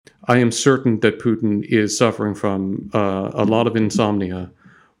I am certain that Putin is suffering from a lot of insomnia,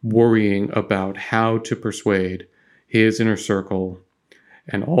 worrying about how to persuade his inner circle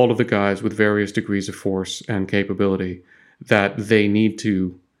and all of the guys with various degrees of force and capability that they need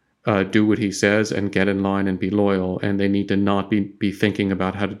to do what he says and get in line and be loyal, and they need to not be thinking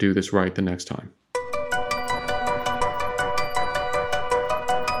about how to do this right the next time.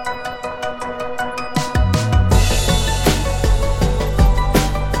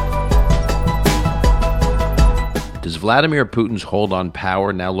 Does Vladimir Putin's hold on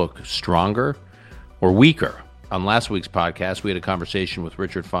power now look stronger or weaker? On last week's podcast, we had a conversation with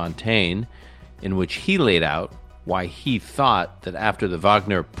Richard Fontaine in which he laid out why he thought that after the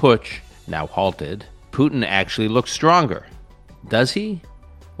Wagner putsch, now halted, Putin actually looks stronger. Does he?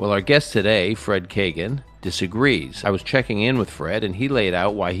 Well, our guest today, Fred Kagan, disagrees. I was checking in with Fred, and he laid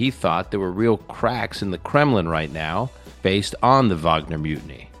out why he thought there were real cracks in the Kremlin right now based on the Wagner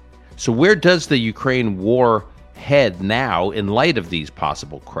mutiny. So where does the Ukraine war head now in light of these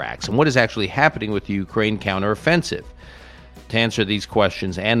possible cracks, and what is actually happening with the Ukraine counteroffensive? To answer these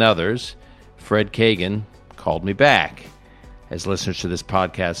questions and others, Fred Kagan called me back. As listeners to this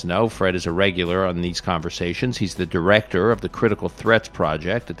podcast know, Fred is a regular on these conversations. He's the director of the Critical Threats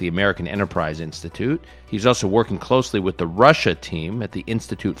Project at the American Enterprise Institute. He's also working closely with the Russia team at the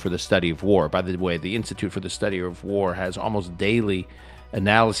Institute for the Study of War. By the way, the Institute for the Study of War has almost daily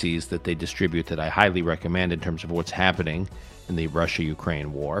analyses that they distribute that I highly recommend in terms of what's happening in the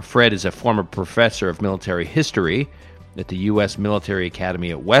Russia-Ukraine war. Fred is a former professor of military history at the U.S. Military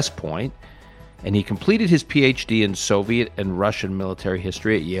Academy at West Point, and he completed his PhD in Soviet and Russian military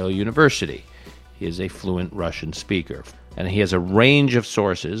history at Yale University. He is a fluent Russian speaker, and he has a range of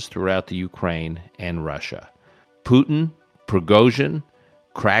sources throughout the Ukraine and Russia. Putin, Prigozhin,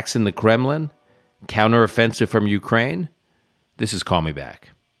 cracks in the Kremlin, counteroffensive from Ukraine. This is Call Me Back.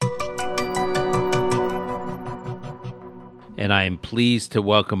 And I am pleased to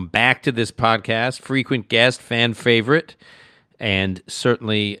welcome back to this podcast, frequent guest, fan favorite, and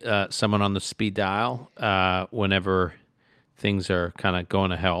certainly someone on the speed dial whenever things are kind of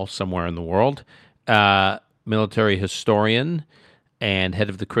going to hell somewhere in the world. Military historian and head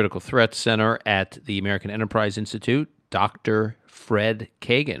of the Critical Threats Center at the American Enterprise Institute, Dr. Fred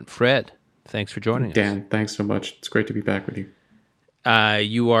Kagan. Fred, thanks for joining us. Dan, thanks so much. It's great to be back with you.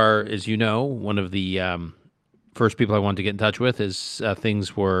 You are, as you know, one of the first people I wanted to get in touch with as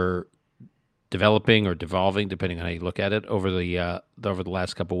things were developing or devolving, depending on how you look at it, over the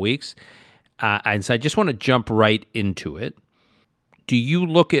last couple of weeks. And so I just want to jump right into it. Do you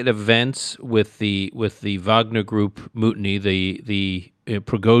look at events with the Wagner Group mutiny, the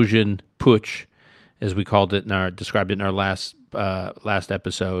Prigozhin putsch, as we called it described it in our last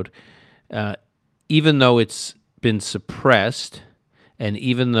episode, even though it's been suppressed, and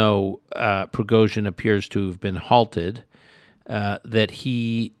even though Prigozhin appears to have been halted, that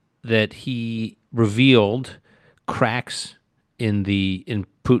he revealed cracks in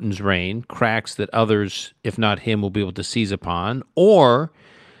Putin's reign, cracks that others, if not him, will be able to seize upon, or,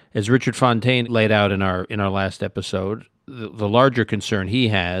 as Richard Fontaine laid out in our last episode, the larger concern he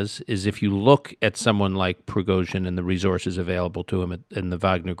has is if you look at someone like Prigozhin and the resources available to him in the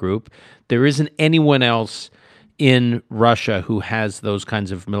Wagner Group, there isn't anyone else in Russia who has those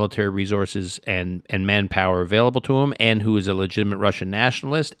kinds of military resources and manpower available to him, and who is a legitimate Russian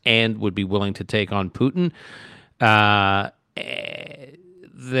nationalist and would be willing to take on Putin. That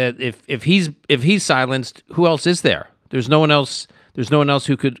if he's silenced, who else is there? There's no one else. There's no one else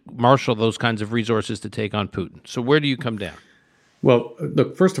who could marshal those kinds of resources to take on Putin. So where do you come down? Well,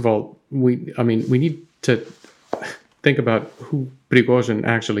 look, first of all, we need to think about who Prigozhin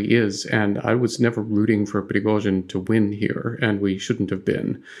actually is, and I was never rooting for Prigozhin to win here, and we shouldn't have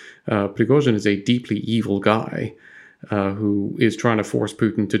been. Prigozhin is a deeply evil guy who is trying to force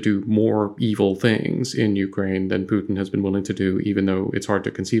Putin to do more evil things in Ukraine than Putin has been willing to do, even though it's hard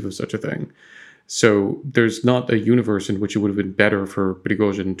to conceive of such a thing. So there's not a universe in which it would have been better for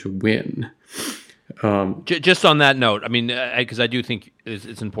Prigozhin to win. Just on that note, I mean, because I do think it's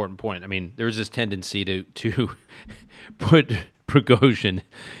an important point. I mean, there is this tendency to put Prigozhin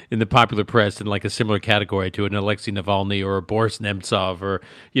in the popular press in like a similar category to an Alexei Navalny or a Boris Nemtsov, or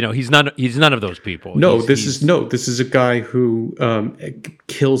he's none of those people. This is a guy who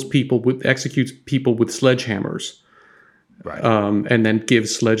executes people with sledgehammers. Right. And then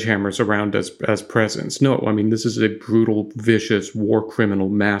gives sledgehammers around as presents. No, I mean, this is a brutal, vicious war criminal,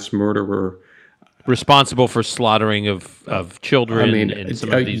 mass murderer. Responsible for slaughtering of children in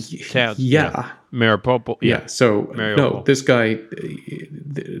some of these towns. Yeah. Mariupol. Yeah. So, Mariupol. No, this guy,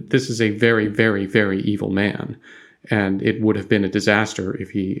 this is a very, very, very evil man. and it would have been a disaster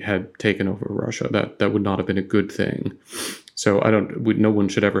if he had taken over Russia. That would not have been a good thing. So no one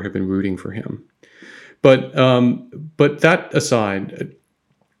should ever have been rooting for him. But that aside,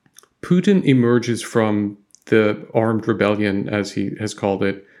 Putin emerges from the armed rebellion, as he has called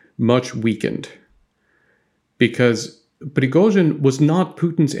it, much weakened, because Prigozhin was not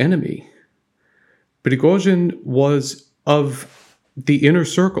Putin's enemy. Prigozhin was of the inner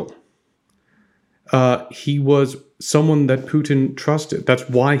circle. He was someone that Putin trusted. That's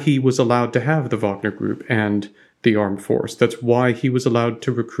why he was allowed to have the Wagner Group and the armed force. That's why he was allowed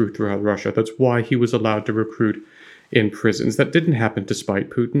to recruit throughout Russia. That's why he was allowed to recruit in prisons. That didn't happen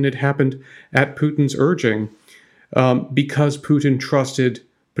despite Putin. It happened at Putin's urging, because Putin trusted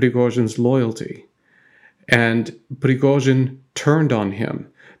Prigozhin's loyalty. And Prigozhin turned on him.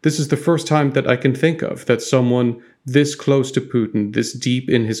 This is the first time that I can think of that someone this close to Putin, this deep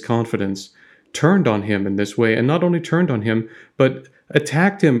in his confidence, turned on him in this way, and not only turned on him, but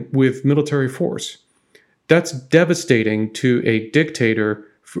attacked him with military force. That's devastating to a dictator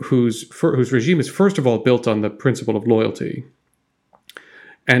whose regime is, first of all, built on the principle of loyalty,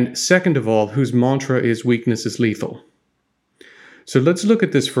 and second of all, whose mantra is weakness is lethal. So let's look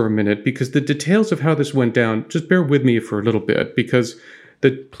at this for a minute, because the details of how this went down, just bear with me for a little bit, because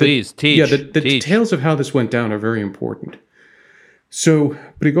Please, teach. Yeah, the details of how this went down are very important. So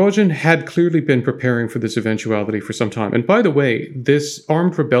Prigozhin had clearly been preparing for this eventuality for some time. And by the way, this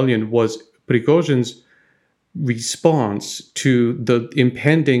armed rebellion was Prigozhin's response to the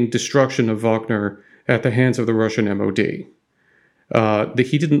impending destruction of Wagner at the hands of the Russian MOD.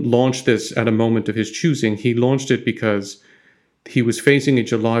 He didn't launch this at a moment of his choosing. He launched it because he was facing a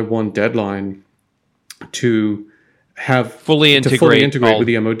July 1 deadline to fully integrate with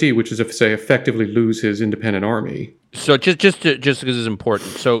the MOD, which is to say effectively lose his independent army. So just because it's important.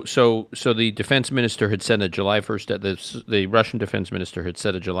 So the defense minister had set a July 1st. The Russian defense minister had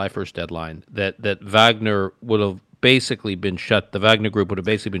set a July 1st deadline that Wagner would have basically been shut. The Wagner Group would have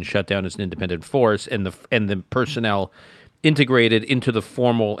basically been shut down as an independent force, and the personnel integrated into the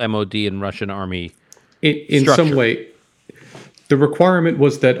formal MOD and Russian army. In some way, the requirement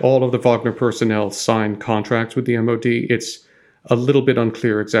was that all of the Wagner personnel sign contracts with the MOD. It's a little bit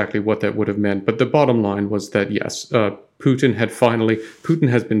unclear exactly what that would have meant, but the bottom line was that yes, Putin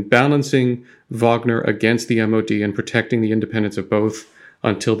has been balancing Wagner against the MOD and protecting the independence of both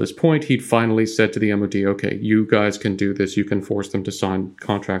until this point. He'd finally said to the MOD, okay, you guys can do this, you can force them to sign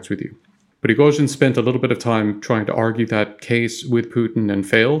contracts with you. Prigozhin spent a little bit of time trying to argue that case with Putin and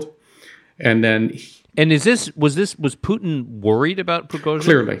failed. And then was Putin worried about Prigozhin?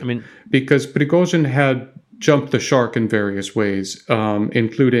 Clearly. I mean, because Prigozhin had jumped the shark in various ways,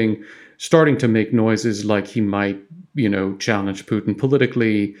 including starting to make noises like he might, challenge Putin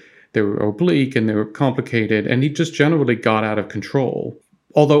politically. They were oblique and they were complicated, and he just generally got out of control.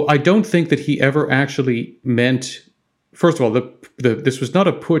 Although I don't think that he ever actually meant, first of all, this was not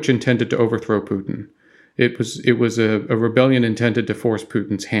a putsch intended to overthrow Putin. It was a rebellion intended to force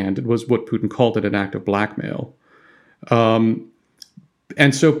Putin's hand. It was what Putin called it, an act of blackmail.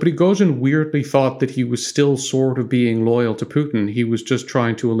 And so Prigozhin weirdly thought that he was still sort of being loyal to Putin. He was just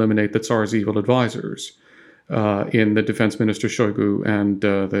trying to eliminate the Tsar's evil advisors in the defense minister Shoigu and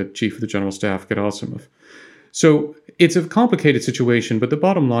the chief of the general staff, Gerasimov. So it's a complicated situation, but the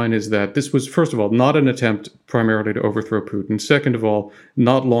bottom line is that this was, first of all, not an attempt primarily to overthrow Putin. Second of all,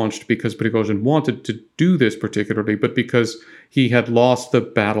 not launched because Prigozhin wanted to do this particularly, but because he had lost the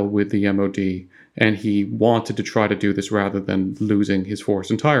battle with the MOD, and he wanted to try to do this rather than losing his force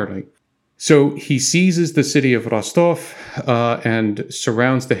entirely. So he seizes the city of Rostov and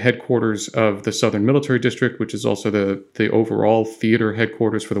surrounds the headquarters of the Southern Military District, which is also the overall theater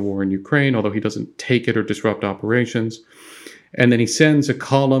headquarters for the war in Ukraine, although he doesn't take it or disrupt operations. And then he sends a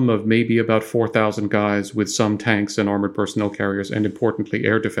column of maybe about 4,000 guys with some tanks and armored personnel carriers and, importantly,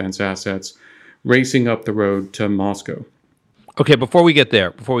 air defense assets racing up the road to Moscow. Okay, before we get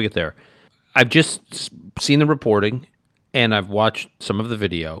there, I've just seen the reporting and I've watched some of the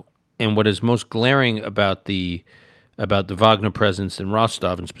video. And what is most glaring about the Wagner presence in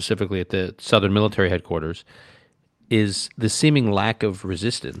Rostov, and specifically at the Southern Military Headquarters, is the seeming lack of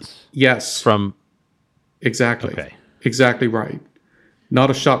resistance. Yes. Exactly. Okay. Exactly right.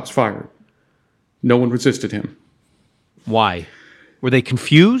 Not a shot was fired. No one resisted him. Why? Were they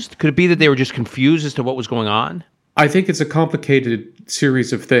confused? Could it be that they were just confused as to what was going on? I think it's a complicated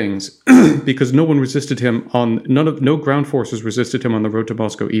series of things because no one resisted him no ground forces resisted him on the road to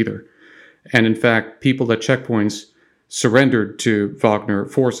Moscow either. And in fact, people at checkpoints surrendered to Wagner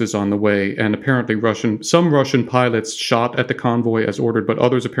forces on the way, and apparently some Russian pilots shot at the convoy as ordered, but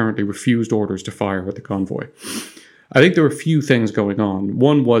others apparently refused orders to fire at the convoy. I think there were a few things going on.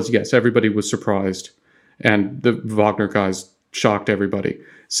 One was, yes, everybody was surprised, and the Wagner guys shocked everybody.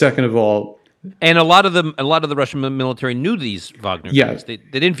 Second of all, and a lot of the Russian military knew these Wagner guys. They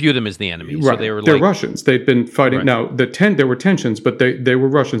didn't view them as the enemy. Right. So They're Russians. They'd been fighting. Right. Now, there were tensions, but they were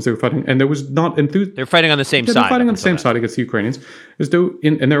Russians. They were fighting, and there was not enthusiasm. They're fighting on the same side. They're fighting on the same side against the Ukrainians.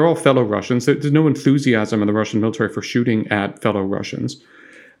 And they're all fellow Russians. There's no enthusiasm in the Russian military for shooting at fellow Russians.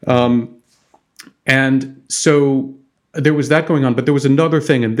 And so there was that going on. But there was another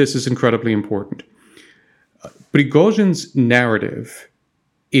thing, and this is incredibly important. Prigozhin's narrative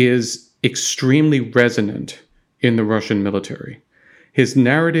is extremely resonant in the Russian military. His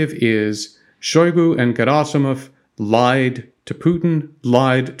narrative is Shoigu and Gerasimov lied to Putin,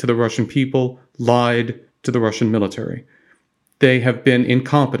 lied to the Russian people, lied to the Russian military. They have been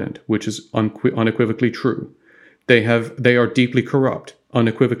incompetent, which is unequivocally true. They are deeply corrupt,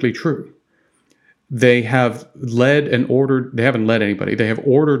 unequivocally true. They have led and ordered, they haven't led anybody, they have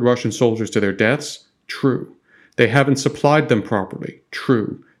ordered Russian soldiers to their deaths, true. They haven't supplied them properly,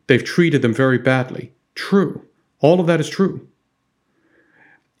 true. They've treated them very badly, true. All of that is true.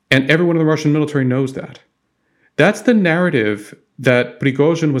 And everyone in the Russian military knows that. That's the narrative that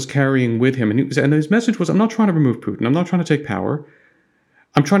Prigozhin was carrying with him. And his message was, I'm not trying to remove Putin. I'm not trying to take power.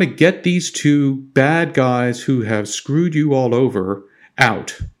 I'm trying to get these two bad guys who have screwed you all over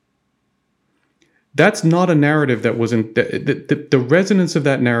out. That's not a narrative that was in... The resonance of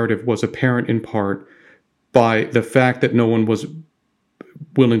that narrative was apparent in part by the fact that no one was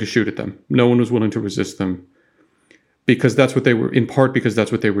willing to shoot at them. No one was willing to resist them. Because that's what they were, in part because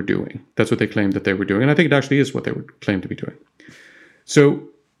that's what they were doing. That's what they claimed that they were doing. And I think it actually is what they were claimed to be doing. So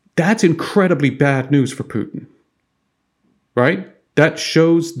that's incredibly bad news for Putin. Right? That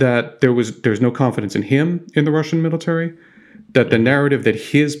shows that there's no confidence in him in the Russian military. That the narrative that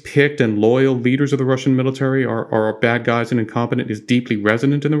his picked and loyal leaders of the Russian military are bad guys and incompetent is deeply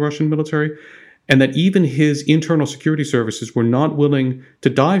resonant in the Russian military. And that even his internal security services were not willing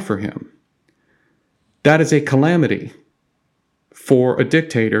to die for him. That is a calamity for a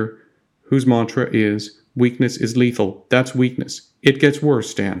dictator whose mantra is, weakness is lethal. That's weakness. It gets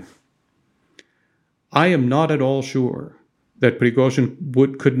worse, Stan. I am not at all sure that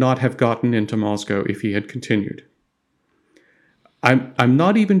Prigozhin could not have gotten into Moscow if he had continued. I'm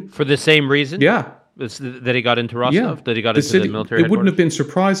not even... For the same reason? Yeah. That he got into Rostov? Yeah. That he got into the military It wouldn't have been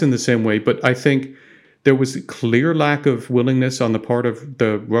surprised in the same way, but I think there was a clear lack of willingness on the part of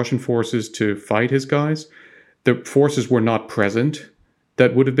the Russian forces to fight his guys. The forces were not present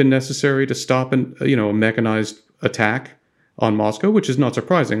that would have been necessary to stop a mechanized attack on Moscow, which is not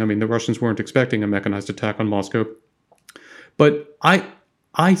surprising. I mean, the Russians weren't expecting a mechanized attack on Moscow. But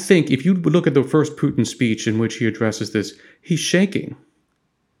I think if you look at the first Putin speech in which he addresses this, he's shaking.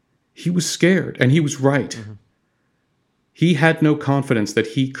 He was scared, and he was right. Mm-hmm. He had no confidence that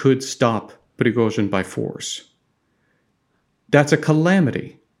he could stop Prigozhin by force. That's a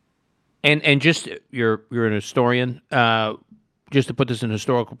calamity. And just you're an historian. Just to put this in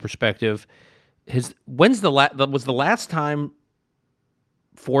historical perspective, was the last time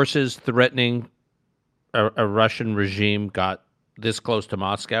forces threatening a Russian regime got this close to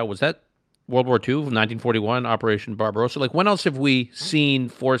Moscow? Was that World War II, 1941, Operation Barbarossa? Like, when else have we seen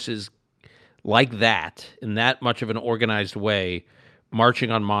forces like that, in that much of an organized way,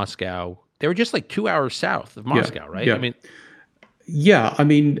 marching on Moscow? They were just like 2 hours south of Moscow, right? Yeah.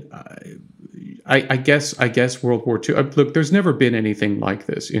 I guess World War II. Look, there's never been anything like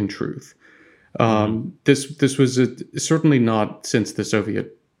this. In truth, this was certainly not since the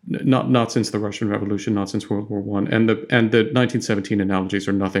Soviet, not since the Russian Revolution, not since World War I. And the 1917 analogies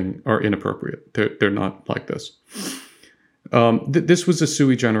are inappropriate. They're not like this. This was a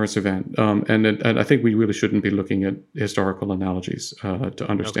sui generis event, and I think we really shouldn't be looking at historical analogies to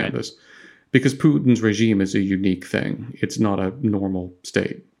understand this. Because Putin's regime is a unique thing. It's not a normal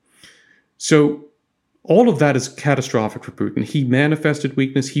state. So all of that is catastrophic for Putin. He manifested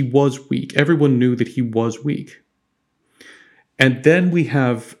weakness. He was weak. Everyone knew that he was weak. And then we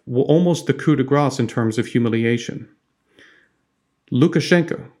have almost the coup de grace in terms of humiliation.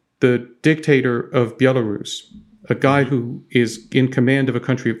 Lukashenko, the dictator of Belarus, a guy who is in command of a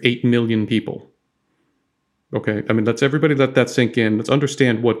country of 8 million people. Okay, I mean, let's everybody let that sink in. Let's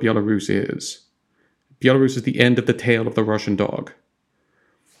understand what Belarus is. Belarus is the end of the tail of the Russian dog.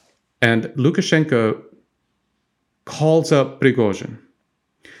 And Lukashenko calls up Prigozhin.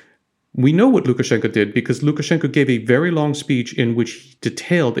 We know what Lukashenko did because Lukashenko gave a very long speech in which he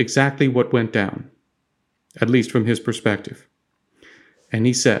detailed exactly what went down, at least from his perspective. And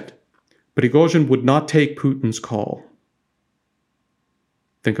he said, Prigozhin would not take Putin's call.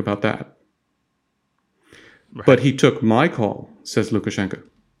 Think about that. Right. But he took my call, says Lukashenko.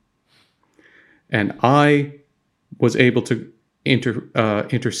 And I was able to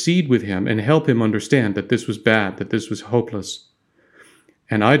intercede with him and help him understand that this was bad, that this was hopeless.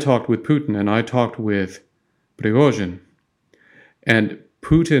 And I talked with Putin and I talked with Prigozhin. And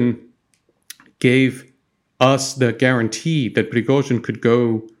Putin gave us the guarantee that Prigozhin could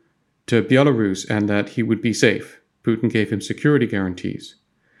go to Belarus and that he would be safe. Putin gave him security guarantees.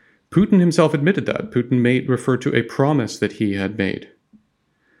 Putin himself admitted that. Putin referred to a promise that he had made.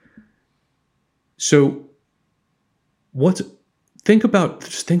 So, think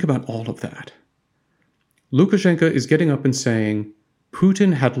about all of that. Lukashenko is getting up and saying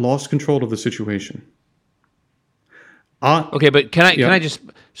Putin had lost control of the situation. Okay, but can I just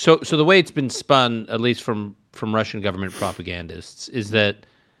so the way it's been spun, at least from Russian government propagandists, is that,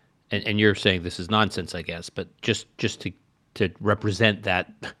 and you're saying this is nonsense, I guess, but just to represent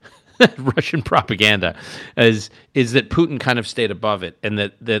that Russian propaganda is that Putin kind of stayed above it, and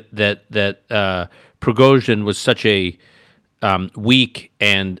that Prigozhin was such a weak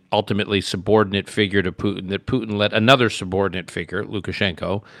and ultimately subordinate figure to Putin that Putin let another subordinate figure,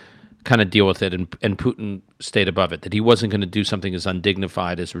 Lukashenko, kind of deal with it, and Putin stayed above it, that he wasn't going to do something as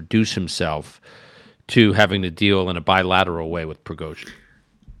undignified as reduce himself to having to deal in a bilateral way with Prigozhin.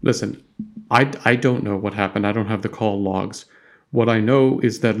 Listen, I don't know what happened. I don't have the call logs. What I know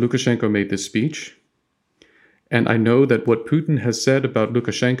is that Lukashenko made this speech, and I know that what Putin has said about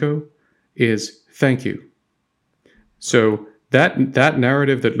Lukashenko is thank you. So that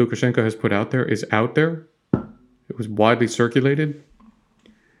narrative that Lukashenko has put out there is out there. It was widely circulated.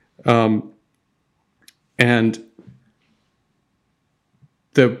 And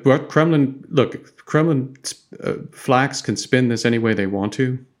the Kremlin flacks can spin this any way they want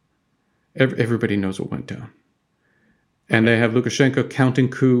to. Everybody knows what went down. And they have Lukashenko counting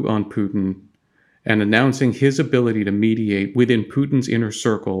coup on Putin and announcing his ability to mediate within Putin's inner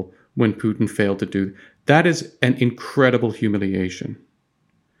circle when Putin failed to do. That is an incredible humiliation.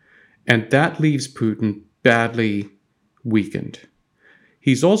 And that leaves Putin badly weakened.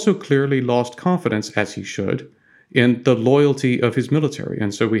 He's also clearly lost confidence, as he should, in the loyalty of his military.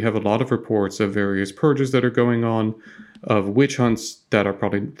 And so we have a lot of reports of various purges that are going on, of witch hunts that are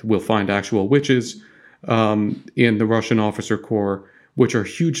probably will find actual witches in the Russian officer corps, which are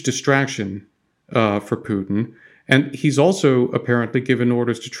huge distraction for Putin. And he's also apparently given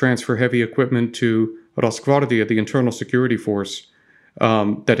orders to transfer heavy equipment to Rosgvardia, the internal security force,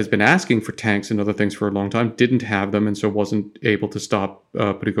 that has been asking for tanks and other things for a long time, didn't have them, and so wasn't able to stop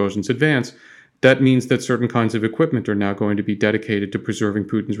Prigozhin's advance. That means that certain kinds of equipment are now going to be dedicated to preserving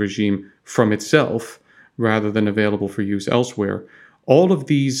Putin's regime from itself, rather than available for use elsewhere. All of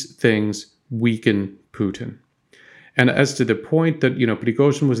these things weaken Putin. And as to the point that,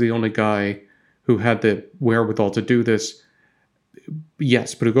 Prigozhin was the only guy who had the wherewithal to do this,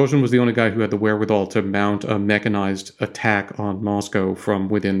 yes, Prigozhin was the only guy who had the wherewithal to mount a mechanized attack on Moscow from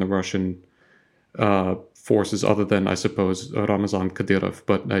within the Russian forces, other than, I suppose, Ramazan Kadyrov.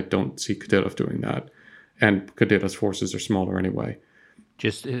 But I don't see Kadyrov doing that. And Kadyrov's forces are smaller anyway.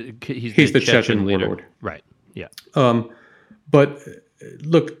 He's the Chechen leader. warlord. Right, yeah. But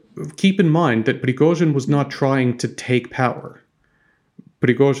look, keep in mind that Prigozhin was not trying to take power.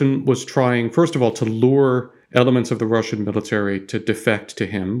 Prigozhin was trying, first of all, to lure elements of the Russian military to defect to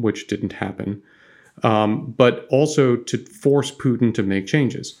him, which didn't happen, but also to force Putin to make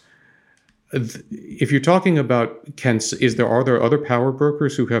changes. If you're talking about are there other power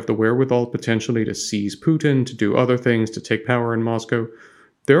brokers who have the wherewithal potentially to seize Putin, to do other things, to take power in Moscow?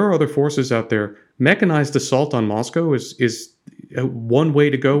 There are other forces out there. Mechanized assault on Moscow is one way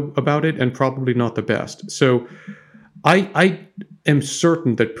to go about it, and probably not the best. So I am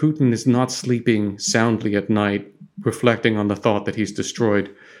certain that Putin is not sleeping soundly at night, reflecting on the thought that he's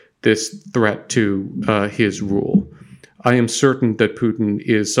destroyed this threat to his rule. I am certain that Putin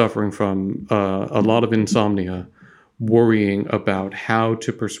is suffering from a lot of insomnia, worrying about how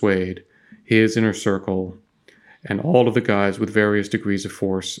to persuade his inner circle and all of the guys with various degrees of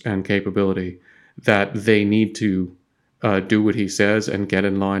force and capability that they need to do what he says and get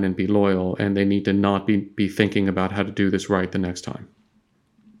in line and be loyal, and they need to not be thinking about how to do this right the next time.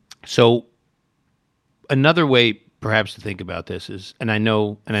 So another way perhaps to think about this is, and I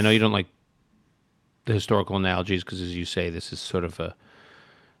know you don't like the historical analogies because, as you say, this is sort of a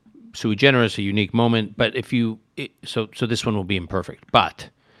sui generis, a unique moment, but so this one will be imperfect. But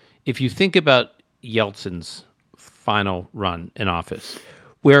if you think about Yeltsin's final run in office,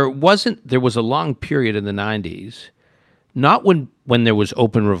 where there was a long period in the 90s, not when there was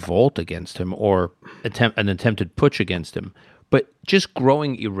open revolt against him or an attempted putsch against him, but just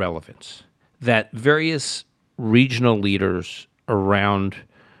growing irrelevance, that various regional leaders around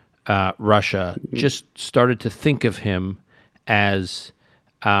Russia just started to think of him as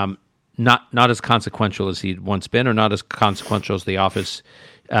not as consequential as he'd once been, or not as consequential as the office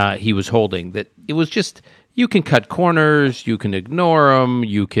he was holding. That it was just, you can cut corners, you can ignore him,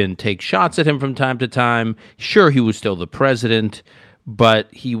 you can take shots at him from time to time. Sure, he was still the president,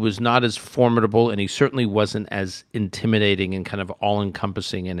 but he was not as formidable, and he certainly wasn't as intimidating and kind of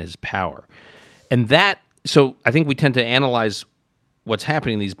all-encompassing in his power. And so I think we tend to analyze what's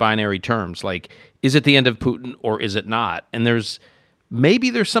happening in these binary terms, like, is it the end of Putin or is it not? And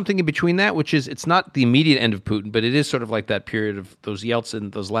maybe there's something in between that, which is, it's not the immediate end of Putin, but it is sort of like that period of those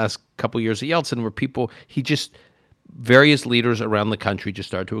last couple of years of Yeltsin, where various leaders around the country just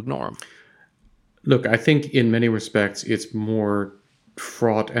started to ignore him. Look, I think in many respects it's more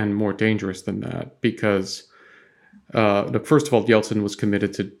fraught and more dangerous than that, because look, first of all, Yeltsin was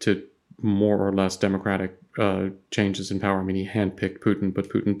committed to more or less democratic changes in power. I mean, he handpicked Putin, but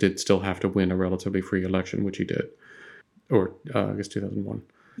Putin did still have to win a relatively free election, which he did, or I guess 2001.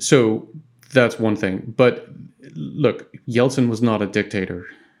 So that's one thing. But look, Yeltsin was not a dictator.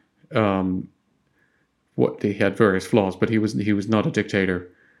 He had various flaws, but he was not a dictator,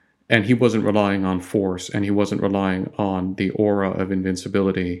 and he wasn't relying on force, and he wasn't relying on the aura of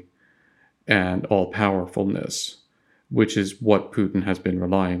invincibility and all powerfulness, which is what Putin has been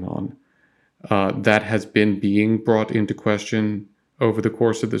relying on. That has been being brought into question over the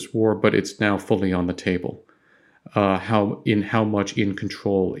course of this war, but it's now fully on the table. How much in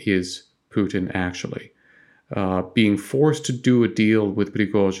control is Putin actually? Being forced to do a deal with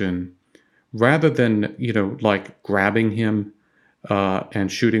Prigozhin, rather than, like grabbing him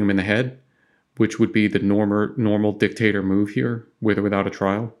and shooting him in the head, which would be the normal dictator move here, with or without a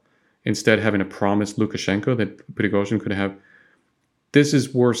trial. Instead, having to promise Lukashenko that Prigozhin could have. This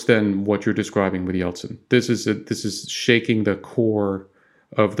is worse than what you're describing with Yeltsin. This is shaking the core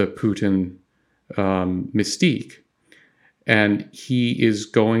of the Putin mystique, and he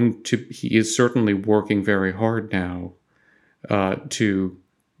is certainly working very hard now to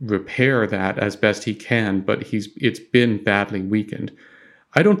repair that as best he can, but it's been badly weakened.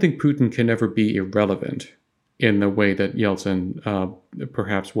 I don't think Putin can ever be irrelevant in the way that Yeltsin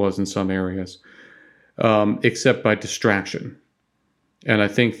perhaps was in some areas, except by distraction. And I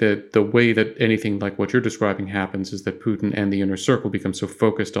think that the way that anything like what you're describing happens is that Putin and the inner circle become so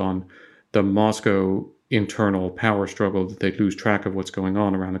focused on the Moscow internal power struggle that they lose track of what's going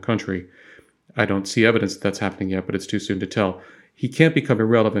on around the country. I don't see evidence that that's happening yet, but it's too soon to tell. He can't become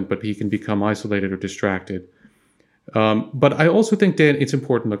irrelevant, but he can become isolated or distracted. But I also think, Dan, it's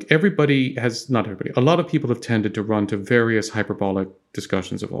important. Look, a lot of people have tended to run to various hyperbolic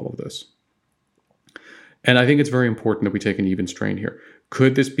discussions of all of this. And I think it's very important that we take an even strain here.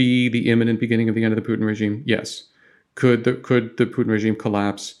 Could this be the imminent beginning of the end of the Putin regime? Yes. Could the Putin regime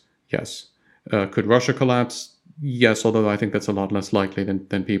collapse? Yes. Could Russia collapse? Yes, although I think that's a lot less likely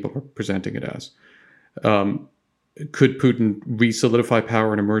than people are presenting it as. Could Putin re-solidify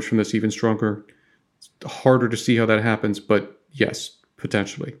power and emerge from this even stronger? It's harder to see how that happens, but yes,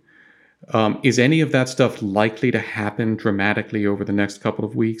 potentially. Is any of that stuff likely to happen dramatically over the next couple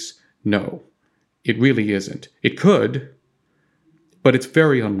of weeks? No. It really isn't. It could, but it's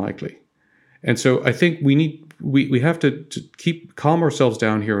very unlikely. And so I think we have to calm ourselves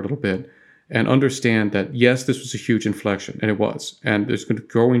down here a little bit and understand that, yes, this was a huge inflection, and it was. And there's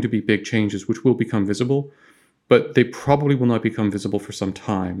going to be big changes which will become visible, but they probably will not become visible for some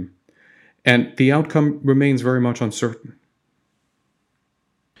time. And the outcome remains very much uncertain.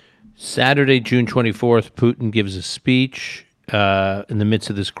 Saturday, June 24th, Putin gives a speech in the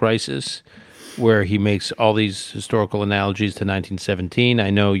midst of this crisis, where he makes all these historical analogies to 1917. I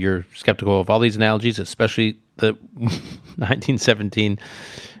know you're skeptical of all these analogies, especially the 1917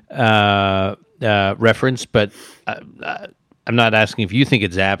 reference, but I'm not asking if you think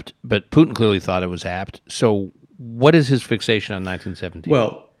it's apt, but Putin clearly thought it was apt. So what is his fixation on 1917?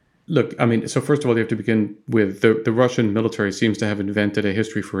 Well, look, I mean, so first of all, you have to begin with the Russian military seems to have invented a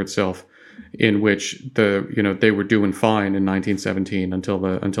history for itself in which they were doing fine in 1917 until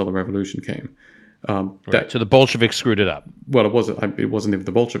the revolution came. Right. So the Bolsheviks screwed it up. Well, it wasn't even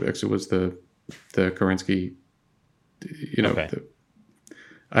the Bolsheviks. It was the Kerensky. Okay.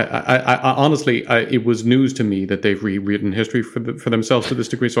 I honestly, it was news to me that they've rewritten history for themselves to this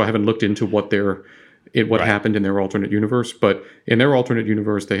degree. So I haven't looked into what happened in their alternate universe. But in their alternate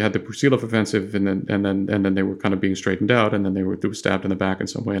universe, they had the Brusilov offensive, and then they were kind of being straightened out, and then they were stabbed in the back in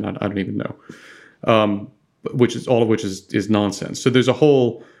some way, and I don't even know. All of which is nonsense. So there's a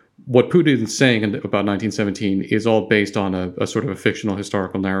whole what Putin is saying about 1917 is all based on a sort of a fictional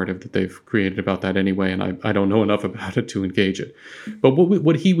historical narrative that they've created about that anyway, and I don't know enough about it to engage it. But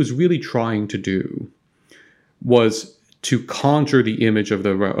what he was really trying to do was to conjure the image of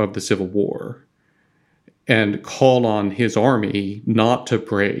the Civil War and call on his army not to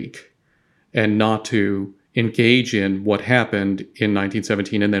break and not to engage in what happened in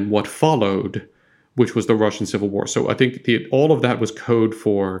 1917 and then what followed, which was the Russian Civil War. So I think all of that was code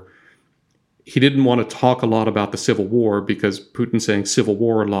for, he didn't want to talk a lot about the Civil War because Putin saying Civil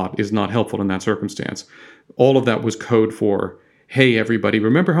War a lot is not helpful in that circumstance. All of that was code for, hey, everybody,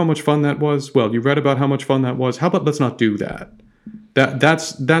 remember how much fun that was? Well, you read about how much fun that was. How about let's not do that?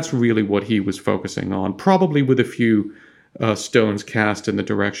 That's really what he was focusing on, probably with a few stones cast in the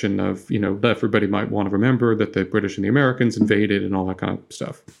direction of, everybody might want to remember that the British and the Americans invaded and all that kind of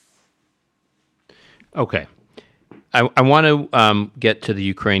stuff. Okay. I want to get to the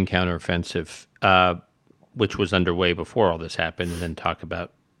Ukraine counteroffensive, which was underway before all this happened, and then talk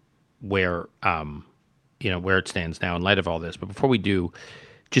about where it stands now in light of all this. But before we do,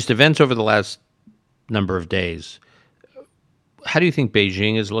 just events over the last number of days. How do you think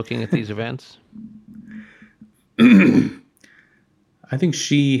Beijing is looking at these events? I think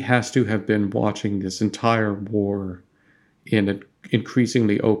she has to have been watching this entire war in an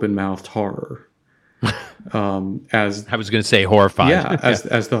increasingly open-mouthed horror. As I was going to say horrified. Yeah,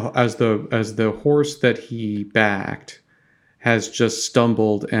 as the horse that he backed has just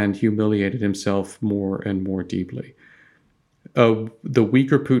stumbled and humiliated himself more and more deeply. The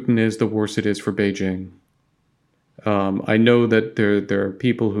weaker Putin is, the worse it is for Beijing. I know that there are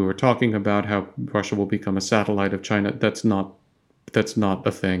people who are talking about how Russia will become a satellite of China. That's not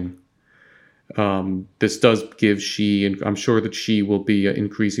a thing. This does give Xi, and I'm sure that Xi will be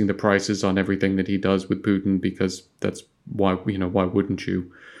increasing the prices on everything that he does with Putin, because that's why wouldn't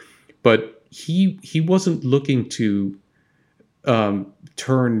you? But he wasn't looking to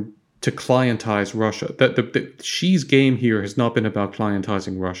turn to clientize Russia. That Xi's game here has not been about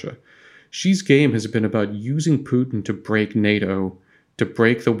clientizing Russia. Xi's game has been about using Putin to break NATO, to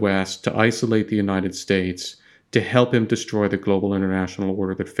break the West, to isolate the United States, to help him destroy the global international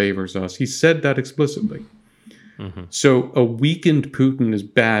order that favors us. He said that explicitly. Mm-hmm. So a weakened Putin is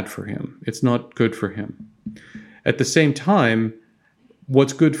bad for him. It's not good for him. At the same time,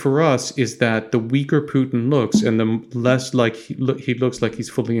 what's good for us is that the weaker Putin looks, and the less like he looks like he's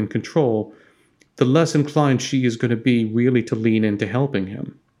fully in control, the less inclined Xi is going to be really to lean into helping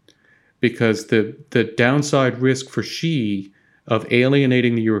him. Because the downside risk for Xi of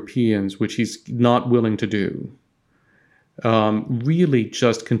alienating the Europeans, which he's not willing to do, really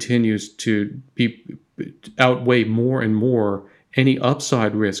just continues to outweigh more and more any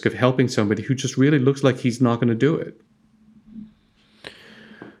upside risk of helping somebody who just really looks like he's not going to do it.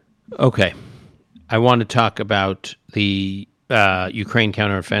 Okay. I want to talk about the Ukraine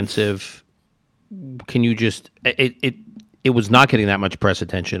counteroffensive. Can you just... It was not getting that much press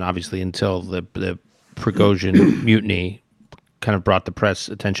attention, obviously, until the Prigozhin mutiny kind of brought the press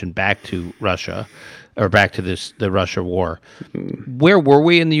attention back to Russia, or back to the Russia war. Where were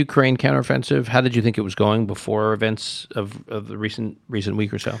we in the Ukraine counteroffensive? How did you think it was going before events of the recent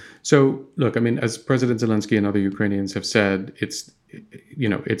week or so? So, look, I mean, as President Zelensky and other Ukrainians have said, it's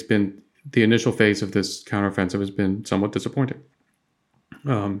been the initial phase of this counteroffensive has been somewhat disappointing.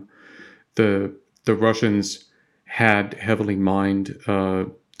 The Russians had heavily mined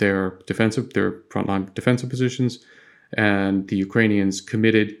their frontline defensive positions, and the Ukrainians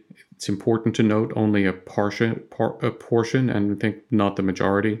committed, it's important to note, only a portion, and I think not the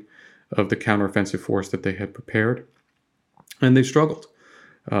majority, of the counteroffensive force that they had prepared. And they struggled.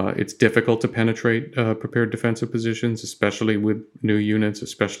 It's difficult to penetrate prepared defensive positions, especially with new units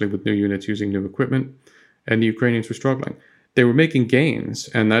using new equipment, and the Ukrainians were struggling. They were making gains,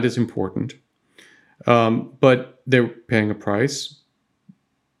 and that is important. But they're paying a price.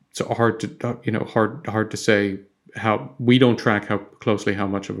 It's hard to say how. We don't track how closely how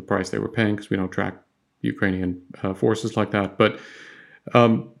much of a price they were paying, because we don't track Ukrainian forces like that. But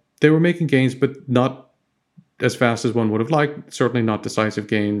they were making gains, but not as fast as one would have liked. Certainly not decisive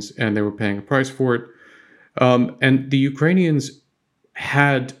gains, and they were paying a price for it. And the Ukrainians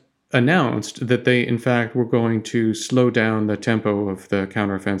had announced that they, in fact, were going to slow down the tempo of the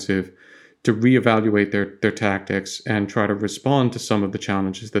counteroffensive, to reevaluate their tactics and try to respond to some of the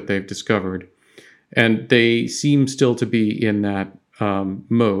challenges that they've discovered. And they seem still to be in that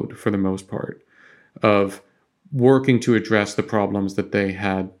mode, for the most part, of working to address the problems that they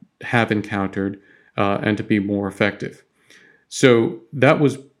have encountered and to be more effective. So that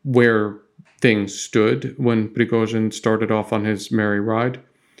was where things stood when Prigozhin started off on his merry ride.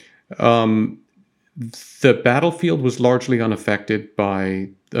 The battlefield was largely unaffected by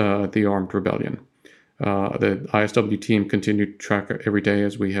the armed rebellion. The ISW team continued to track every day,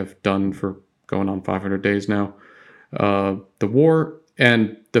 as we have done for going on 500 days now. The war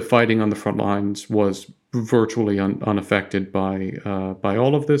and the fighting on the front lines was virtually unaffected by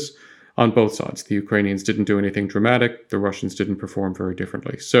all of this on both sides. The Ukrainians didn't do anything dramatic. The Russians didn't perform very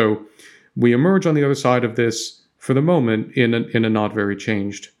differently. So we emerge on the other side of this, for the moment, in a not very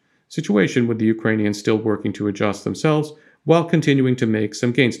changed situation, with the Ukrainians still working to adjust themselves while continuing to make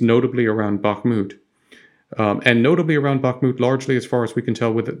some gains, notably around Bakhmut. And notably around Bakhmut, largely, as far as we can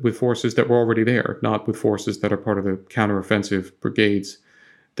tell, with forces that were already there, not with forces that are part of the counteroffensive brigades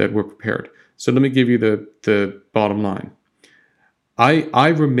that were prepared. So let me give you the bottom line. I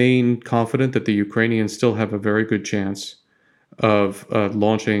remain confident that the Ukrainians still have a very good chance of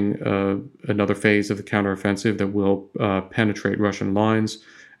launching another phase of the counteroffensive that will penetrate Russian lines,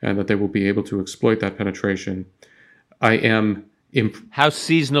 and that they will be able to exploit that penetration. I am How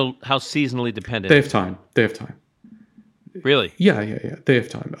seasonally dependent? They have time. They have time. Really? Yeah. They have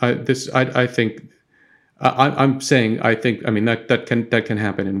time. I think. I'm saying. I think. I mean, that can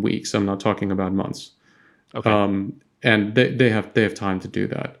happen in weeks. I'm not talking about months. Okay. And they have time to do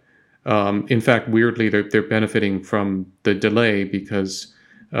that. In fact, weirdly, they're benefiting from the delay, because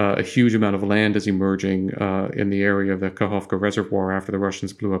a huge amount of land is emerging in the area of the Kakhovka Reservoir after the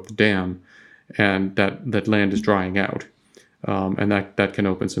Russians blew up the dam, and that land is drying out. And that can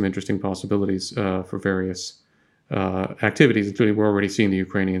open some interesting possibilities for various activities, including we're already seeing the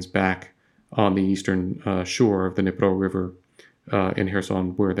Ukrainians back on the eastern shore of the Dnipro River in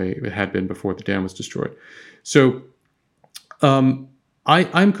Kherson, where they had been before the dam was destroyed. So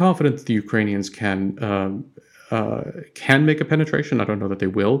I'm confident that the Ukrainians can make a penetration. I don't know that they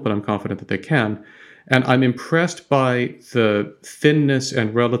will, but I'm confident that they can. And I'm impressed by the thinness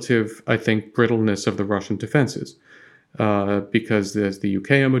and relative, I think, brittleness of the Russian defenses. Because as the UK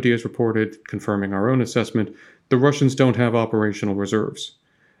MOD has reported, confirming our own assessment, the Russians don't have operational reserves.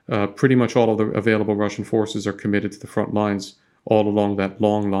 Pretty much all of the available Russian forces are committed to the front lines all along that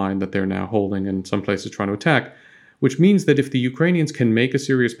long line that they're now holding, and in some places trying to attack, which means that if the Ukrainians can make a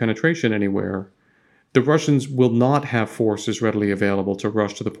serious penetration anywhere, the Russians will not have forces readily available to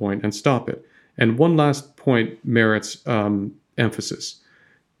rush to the point and stop it. And one last point merits emphasis.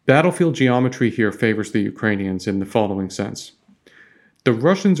 Battlefield geometry here favors the Ukrainians in the following sense. The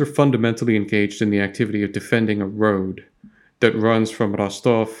Russians are fundamentally engaged in the activity of defending a road that runs from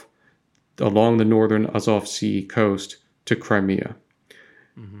Rostov along the northern Azov Sea coast to Crimea.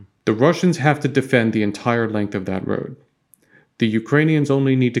 Mm-hmm. The Russians have to defend the entire length of that road. The Ukrainians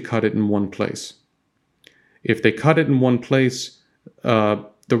only need to cut it in one place. If they cut it in one place, the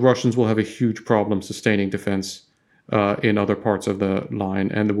Russians will have a huge problem sustaining defense in other parts of the line,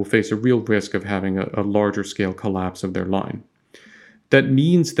 and they will face a real risk of having a larger scale collapse of their line. That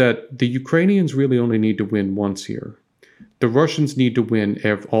means that the Ukrainians really only need to win once here. The Russians need to win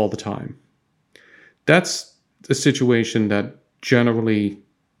all the time. That's a situation that generally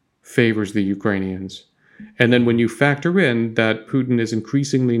favors the Ukrainians. And then when you factor in that Putin is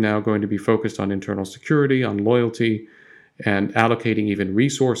increasingly now going to be focused on internal security, on loyalty, and allocating even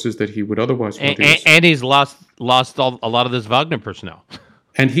resources that he would otherwise want to use. And he's lost a lot of this Wagner personnel.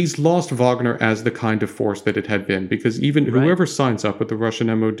 And he's lost Wagner as the kind of force that it had been, because even whoever signs up with the Russian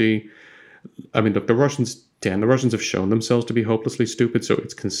MOD, I mean, look, the Russians have shown themselves to be hopelessly stupid, so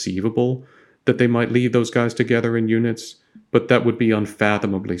it's conceivable that they might leave those guys together in units, but that would be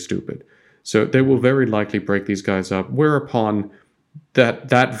unfathomably stupid. So they will very likely break these guys up, whereupon that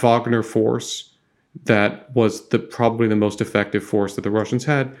Wagner force that was probably the most effective force that the Russians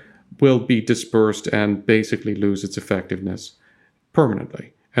had will be dispersed and basically lose its effectiveness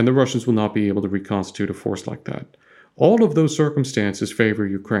permanently. And the Russians will not be able to reconstitute a force like that. All of those circumstances favor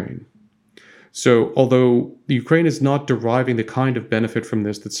Ukraine. So although the Ukraine is not deriving the kind of benefit from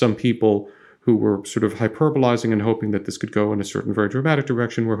this that some people who were sort of hyperbolizing and hoping that this could go in a certain very dramatic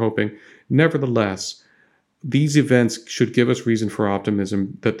direction were hoping, nevertheless, these events should give us reason for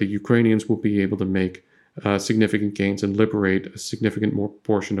optimism that the Ukrainians will be able to make significant gains and liberate a significant more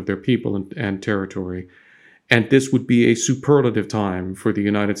portion of their people and territory. And this would be a superlative time for the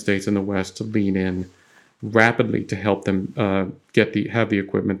United States and the West to lean in rapidly to help them have the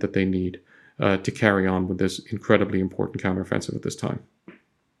equipment that they need to carry on with this incredibly important counteroffensive at this time.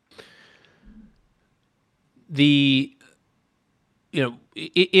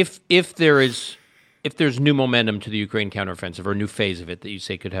 If there's new momentum to the Ukraine counteroffensive, or a new phase of it that you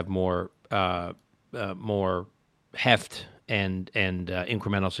say could have more heft and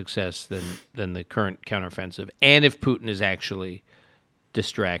incremental success than the current counteroffensive, and if Putin is actually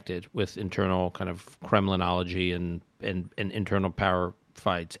distracted with internal kind of Kremlinology and internal power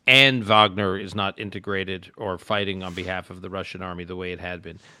fights, and Wagner is not integrated or fighting on behalf of the Russian army the way it had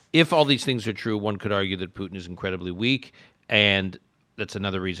been. If all these things are true, one could argue that Putin is incredibly weak, and that's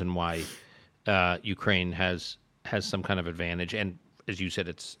another reason why Ukraine has some kind of advantage. And as you said,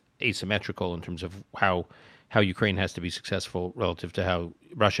 it's asymmetrical in terms of how Ukraine has to be successful relative to how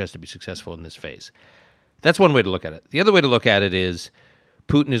Russia has to be successful in this phase. That's one way to look at it. The other way to look at it is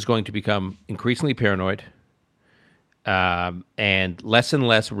Putin is going to become increasingly paranoid and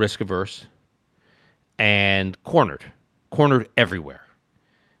less risk averse and cornered everywhere.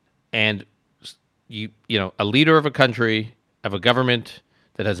 And you know, a leader of a country, of a government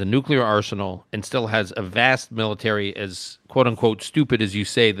that has a nuclear arsenal and still has a vast military, as quote unquote stupid as you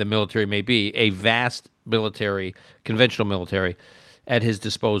say the military may be, a vast military, conventional military at his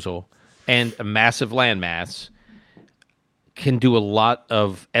disposal, and a massive landmass, can do a lot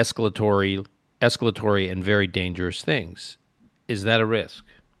of escalatory and very dangerous things. Is that a risk?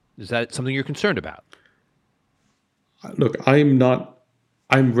 Is that something you're concerned about? Look, I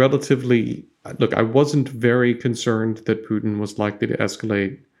wasn't very concerned that Putin was likely to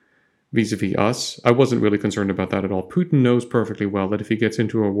escalate vis-a-vis us. I wasn't really concerned about that at all. Putin knows perfectly well that if he gets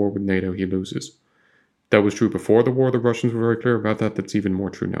into a war with NATO, he loses. That was true before the war. The Russians were very clear about that. That's even more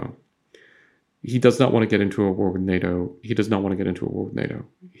true now. He does not want to get into a war with NATO. He is not going to get into a war with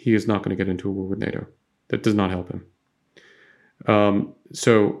NATO. That does not help him.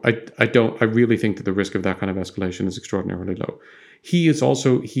 So I really think that the risk of that kind of escalation is extraordinarily low. He is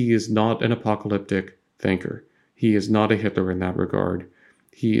not an apocalyptic thinker. He is not a Hitler in that regard.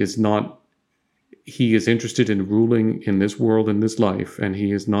 He is interested in ruling in this world, in this life, and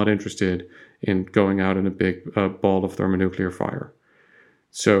he is not interested in going out in a big ball of thermonuclear fire.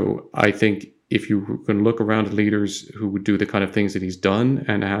 So I think if you can look around at leaders who would do the kind of things that he's done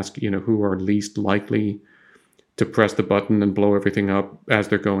and ask, who are least likely to press the button and blow everything up as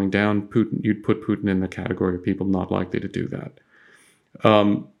they're going down, you'd put Putin in the category of people not likely to do that.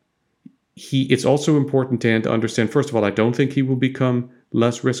 It's also important to understand, first of all, I don't think he will become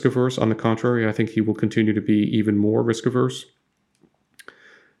less risk averse. On the contrary, I think he will continue to be even more risk averse.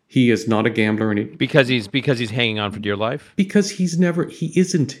 He is not a gambler, because he's hanging on for dear life. Because he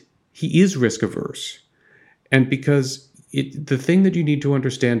is risk averse, and because the thing that you need to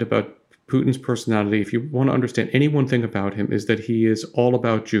understand about Putin's personality, if you want to understand any one thing about him, is that he is all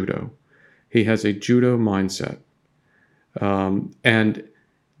about judo. He has a judo mindset, and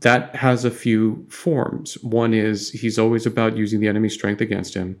that has a few forms. One is he's always about using the enemy's strength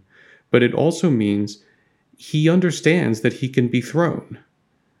against him, but it also means he understands that he can be thrown.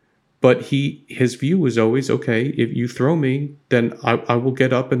 But his view is always, okay, if you throw me, then I will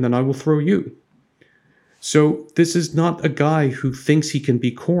get up and then I will throw you. So this is not a guy who thinks he can be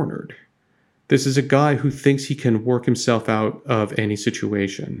cornered. This is a guy who thinks he can work himself out of any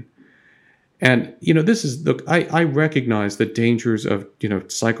situation. And, I recognize the dangers of,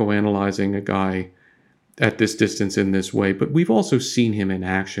 psychoanalyzing a guy at this distance in this way, but we've also seen him in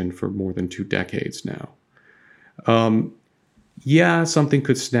action for more than 2 decades now. Yeah, something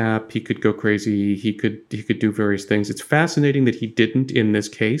could snap. He could go crazy. He could do various things. It's fascinating that he didn't in this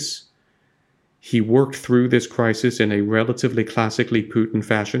case. He worked through this crisis in a relatively classically Putin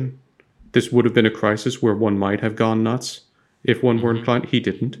fashion. This would have been a crisis where one might have gone nuts if one were inclined. He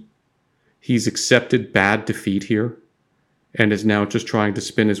didn't. He's accepted bad defeat here and is now just trying to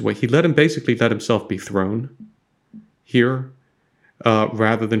spin his way. He basically let himself be thrown here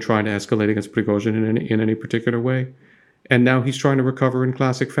rather than trying to escalate against Prigozhin in any particular way. And now he's trying to recover in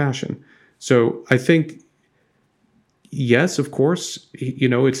classic fashion. So I think, yes, of course,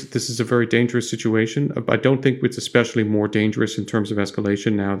 this is a very dangerous situation. I don't think it's especially more dangerous in terms of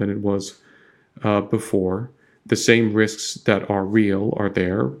escalation now than it was before. The same risks that are real are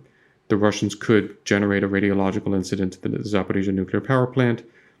there. The Russians could generate a radiological incident at the Zaporizhzhia nuclear power plant.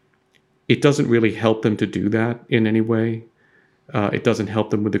 It doesn't really help them to do that in any way. It doesn't help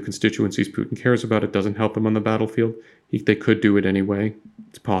them with the constituencies Putin cares about. It doesn't help them on the battlefield. They could do it anyway.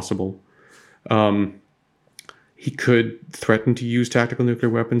 It's possible. He could threaten to use tactical nuclear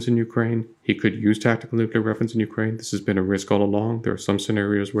weapons in Ukraine. He could use tactical nuclear weapons in Ukraine. This has been a risk all along. There are some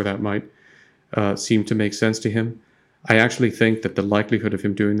scenarios where that might seem to make sense to him. I actually think that the likelihood of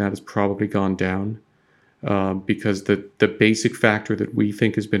him doing that has probably gone down because the basic factor that we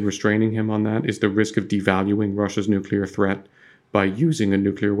think has been restraining him on that is the risk of devaluing Russia's nuclear threat by using a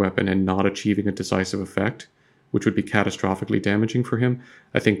nuclear weapon and not achieving a decisive effect, which would be catastrophically damaging for him.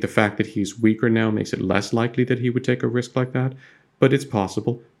 I think the fact that he's weaker now makes it less likely that he would take a risk like that, but it's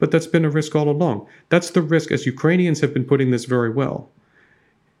possible. But that's been a risk all along. That's the risk, as Ukrainians have been putting this very well.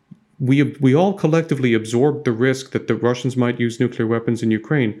 we all collectively absorbed the risk that the Russians might use nuclear weapons in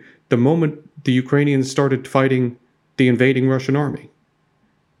Ukraine the moment the Ukrainians started fighting the invading Russian army.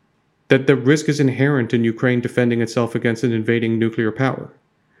 That the risk is inherent in Ukraine defending itself against an invading nuclear power.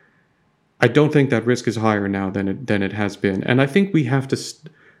 I don't think that risk is higher now than it has been. And I think we have to...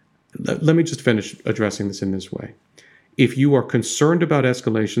 let me just finish addressing this in this way. If you are concerned about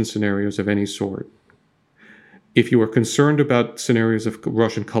escalation scenarios of any sort, if you are concerned about scenarios of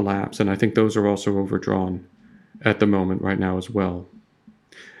Russian collapse, and I think those are also overdrawn at the moment right now as well,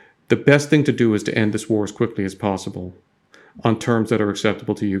 the best thing to do is to end this war as quickly as possible on terms that are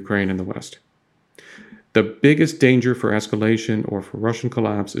acceptable to Ukraine and the West. The biggest danger for escalation or for Russian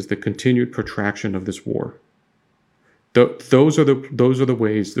collapse is the continued protraction of this war. Those are the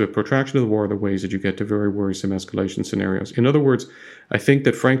ways, the protraction of the war are the ways that you get to very worrisome escalation scenarios. In other words, I think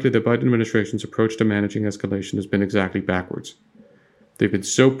that frankly the Biden administration's approach to managing escalation has been exactly backwards. They've been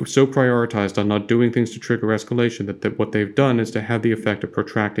so prioritized on not doing things to trigger escalation that what they've done is to have the effect of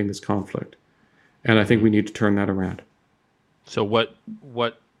protracting this conflict. And I think we need to turn that around. So what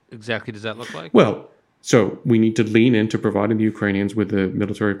exactly does that look like? Well, so we need to lean into providing the Ukrainians with the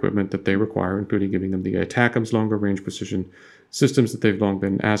military equipment that they require, including giving them the ATACMS longer range precision systems that they've long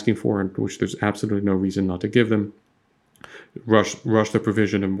been asking for, and which there's absolutely no reason not to give them. Rush the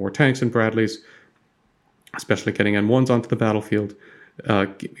provision of more tanks and Bradleys, especially getting M1s onto the battlefield,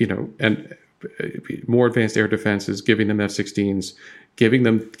 and more advanced air defenses, giving them F-16s, giving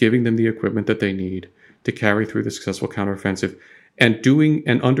them the equipment that they need to carry through the successful counteroffensive. And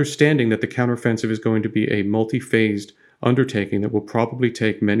understanding that the counteroffensive is going to be a multi-phased undertaking that will probably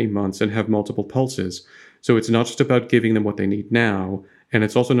take many months and have multiple pulses. So it's not just about giving them what they need now, and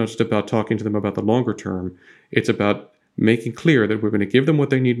it's also not just about talking to them about the longer term. It's about making clear that we're going to give them what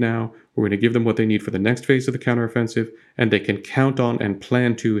they need now, we're going to give them what they need for the next phase of the counteroffensive, and they can count on and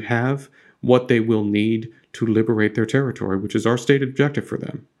plan to have what they will need to liberate their territory, which is our stated objective for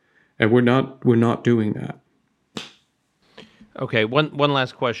them. And we're not doing that. Okay, one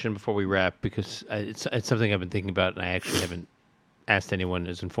last question before we wrap, because it's something I've been thinking about, and I actually haven't asked anyone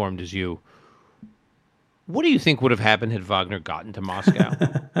as informed as you. What do you think would have happened had Wagner gotten to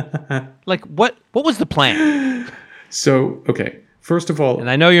Moscow? Like, what was the plan? So, okay, first of all, and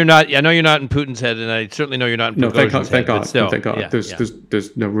I know you're not in Putin's head, and I certainly know you're not in Prigozhin's head. Thank God.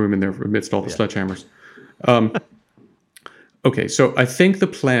 There's no room in there amidst all the sledgehammers. Okay, so I think the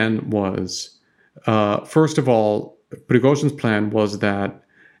plan was, first of all, Prigozhin's plan was that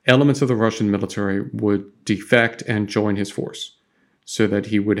elements of the Russian military would defect and join his force, so that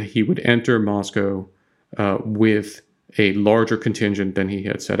he would enter Moscow with a larger contingent than he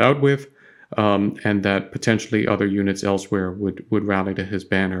had set out with, and that potentially other units elsewhere would rally to his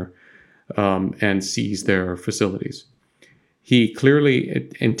banner and seize their facilities. He clearly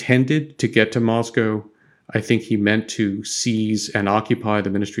intended to get to Moscow. I think he meant to seize and occupy the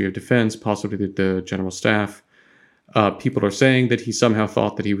Ministry of Defense, possibly the General Staff. People are saying that he somehow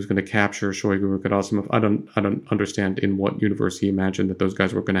thought that he was going to capture Shoigu or Gerasimov. I don't understand in what universe he imagined that those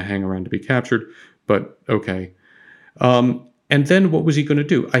guys were going to hang around to be captured, but okay. And then what was he going to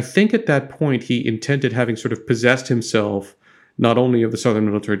do? I think at that point he intended, having sort of possessed himself not only of the Southern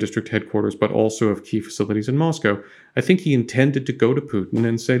Military District headquarters, but also of key facilities in Moscow, I think he intended to go to Putin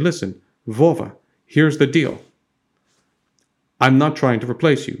and say, listen, Vova, here's the deal. I'm not trying to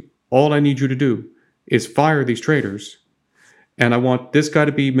replace you. All I need you to do is fire these traitors, and I want this guy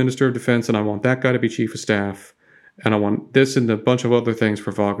to be Minister of Defense, and I want that guy to be Chief of Staff, and I want this and a bunch of other things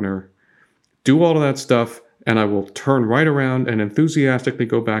for Wagner. Do all of that stuff, and I will turn right around and enthusiastically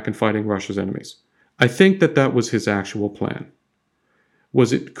go back and fighting Russia's enemies. I think that was his actual plan.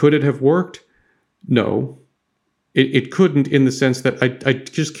 Could it have worked? No. It couldn't, in the sense that I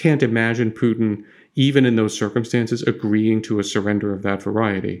just can't imagine Putin, even in those circumstances, agreeing to a surrender of that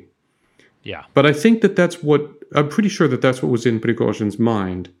variety. Yeah. But I think I'm pretty sure that's what was in Prigozhin's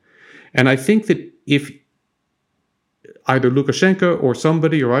mind. And I think that if either Lukashenko or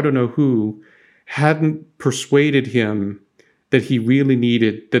somebody, or I don't know who, hadn't persuaded him that he really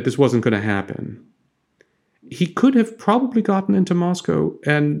needed, that this wasn't going to happen, he could have probably gotten into Moscow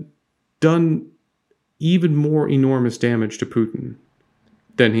and done even more enormous damage to Putin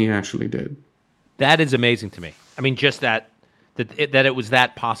than he actually did. That is amazing to me. I mean, just that it was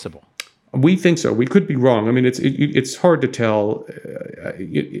that possible. We think so. We could be wrong. I mean, it's hard to tell.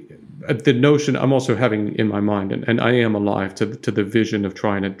 The notion I'm also having in my mind, and I am alive to the vision of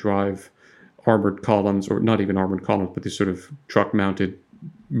trying to drive armored columns, or not even armored columns, but these sort of truck-mounted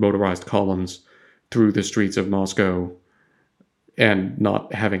motorized columns through the streets of Moscow and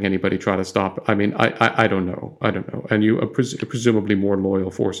not having anybody try to stop. I mean, I don't know. I don't know. And presumably more loyal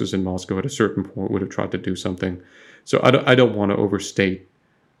forces in Moscow at a certain point would have tried to do something. So I don't want to overstate.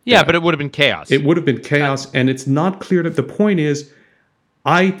 Yeah, but it would have been chaos. It would have been chaos, and it's not clear that the point is,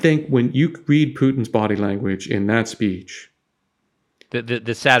 I think when you read Putin's body language in that speech,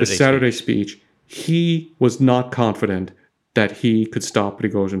 the Saturday speech, he was not confident that he could stop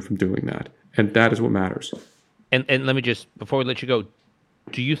Prigozhin from doing that. And that is what matters. And let me just, before we let you go,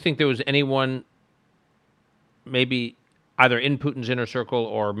 do you think there was anyone maybe either in Putin's inner circle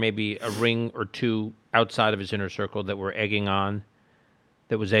or maybe a ring or two outside of his inner circle that was egging on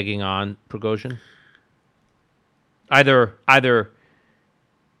Prigozhin? Either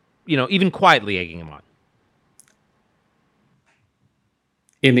even quietly egging him on.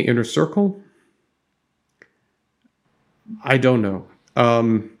 In the inner circle? I don't know.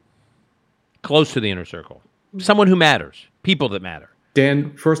 Close to the inner circle. Someone who matters. People that matter.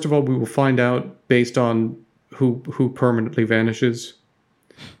 Dan, first of all, we will find out based on who permanently vanishes,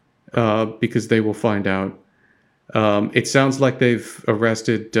 because they will find out. It sounds like they've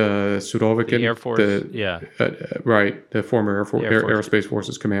arrested Surovikin. The Air Force, right, the former Aerospace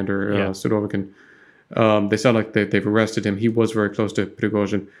Forces commander, Surovikin. They sound like they've arrested him. He was very close to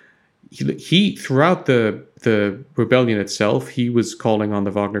Prigozhin. He throughout the rebellion itself, he was calling on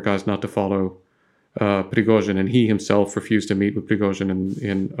the Wagner guys not to follow Prigozhin, and he himself refused to meet with Prigozhin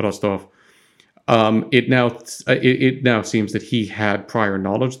in Rostov. It now seems that he had prior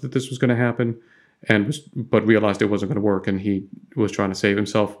knowledge that this was going to happen, but realized it wasn't going to work, and he was trying to save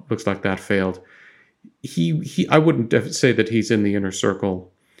himself. Looks like that failed. I wouldn't say that he's in the inner circle.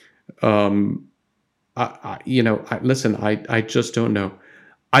 Listen, I just don't know.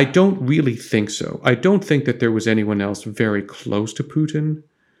 I don't really think so. I don't think that there was anyone else very close to Putin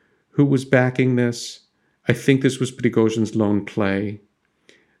who was backing this. I think this was Prigozhin's lone play.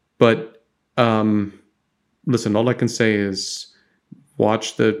 But listen, all I can say is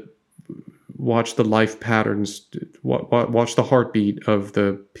watch the life patterns, watch the heartbeat of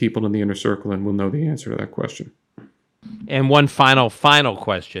the people in the inner circle, and we'll know the answer to that question. And one final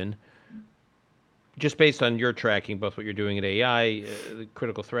question. Just based on your tracking, both what you're doing at AI, the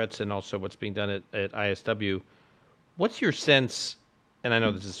critical threats, and also what's being done at ISW, what's your sense, and I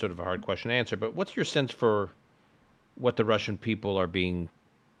know this is sort of a hard question to answer, but what's your sense for what the Russian people are being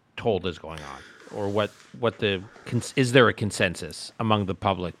told is going on? Or is there a consensus among the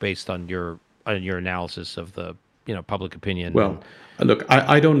public based on your analysis of the public opinion? Well, look,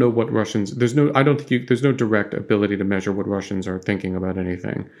 I don't know what Russians. There's no direct ability to measure what Russians are thinking about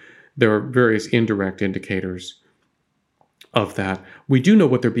anything. There are various indirect indicators of that. We do know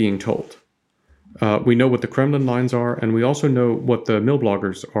what they're being told. We know what the Kremlin lines are, and we also know what the mill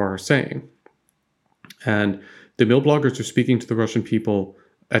bloggers are saying. And the mill bloggers are speaking to the Russian people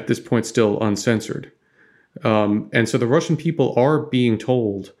at this point still uncensored. And so the Russian people are being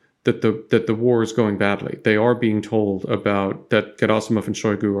told that the war is going badly. They are being told about that Gerasimov and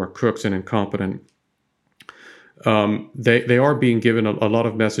Shoigu are crooks and incompetent. They are being given a lot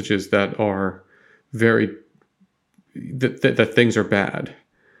of messages that are that things are bad,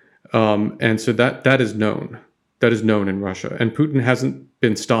 and so that is known. That is known in Russia, and Putin hasn't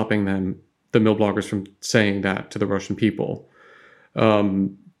been stopping the mill bloggers, from saying that to the Russian people.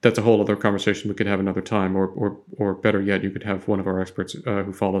 That's a whole other conversation we could have another time, or better yet, you could have one of our experts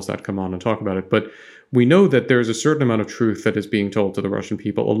who follows that come on and talk about it. But we know that there's a certain amount of truth that is being told to the Russian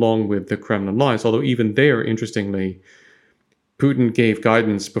people, along with the Kremlin lies. Although even there, interestingly, Putin gave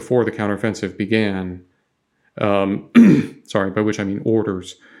guidance before the counteroffensive began. By which I mean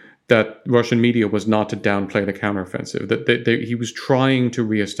orders, that Russian media was not to downplay the counteroffensive. That he was trying to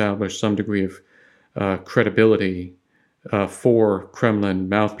reestablish some degree of credibility for Kremlin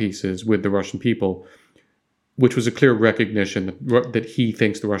mouthpieces with the Russian people, which was a clear recognition that he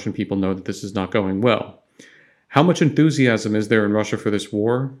thinks the Russian people know that this is not going well. How much enthusiasm is there in Russia for this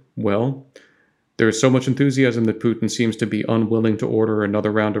war? Well, there is so much enthusiasm that Putin seems to be unwilling to order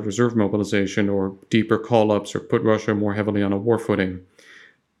another round of reserve mobilization or deeper call-ups or put Russia more heavily on a war footing.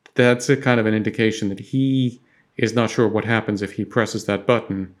 That's a kind of an indication that he is not sure what happens if he presses that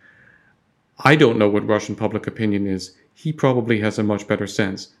button. I don't know what Russian public opinion is. He probably has a much better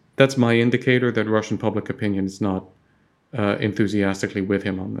sense. That's my indicator that Russian public opinion is not enthusiastically with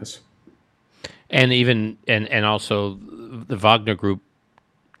him on this. And even and also the Wagner Group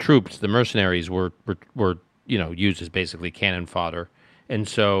troops, the mercenaries, were used as basically cannon fodder, and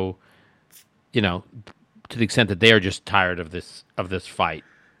so to the extent that they are just tired of this fight,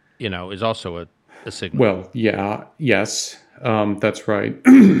 is also a signal. Well, yes. That's right.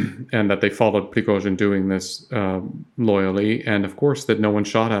 And that they followed Prigozhin doing this loyally. And of course, that no one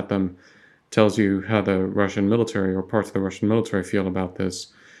shot at them tells you how the Russian military or parts of the Russian military feel about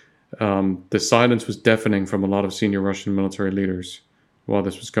this. The silence was deafening from a lot of senior Russian military leaders while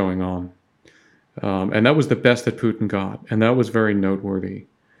this was going on. And that was the best that Putin got. And that was very noteworthy.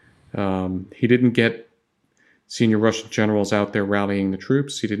 He didn't get senior Russian generals out there rallying the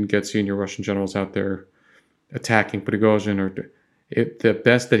troops. He didn't get senior Russian generals out there attacking Prigozhin. The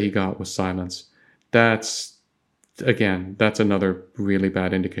best that he got was silence. That's another really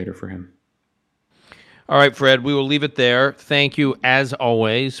bad indicator for him. All right, Fred, we will leave it there. Thank you, as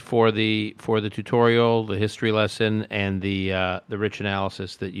always, for the tutorial, the history lesson, and the rich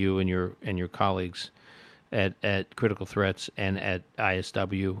analysis that you and your colleagues at Critical Threats and at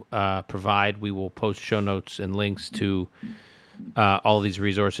ISW provide. We will post show notes and links to all of these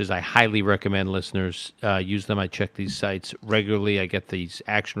resources. I highly recommend listeners use them. I check these sites regularly. I get these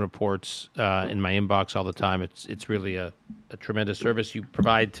action reports in my inbox all the time. It's really a tremendous service you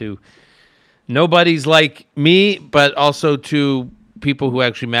provide to nobodies like me, but also to people who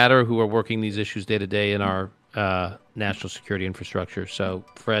actually matter, who are working these issues day to day in our national security infrastructure. So,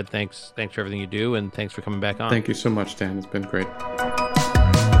 Fred, thanks for everything you do, and thanks for coming back on. Thank you so much, Dan. It's been great.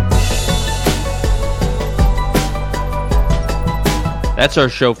 That's our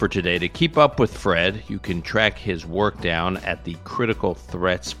show for today. To keep up with Fred, you can track his work down at the Critical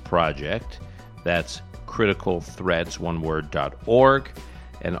Threats Project. That's criticalthreats.org.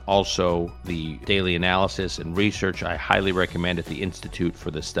 And also the daily analysis and research I highly recommend at the Institute for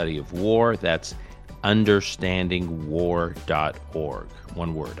the Study of War. That's understandingwar.org.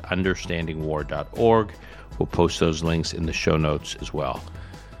 One word, understandingwar.org. We'll post those links in the show notes as well.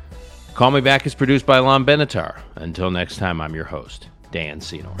 Call Me Back is produced by Alon Benatar. Until next time, I'm your host, Dan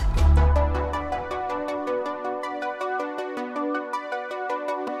Senor.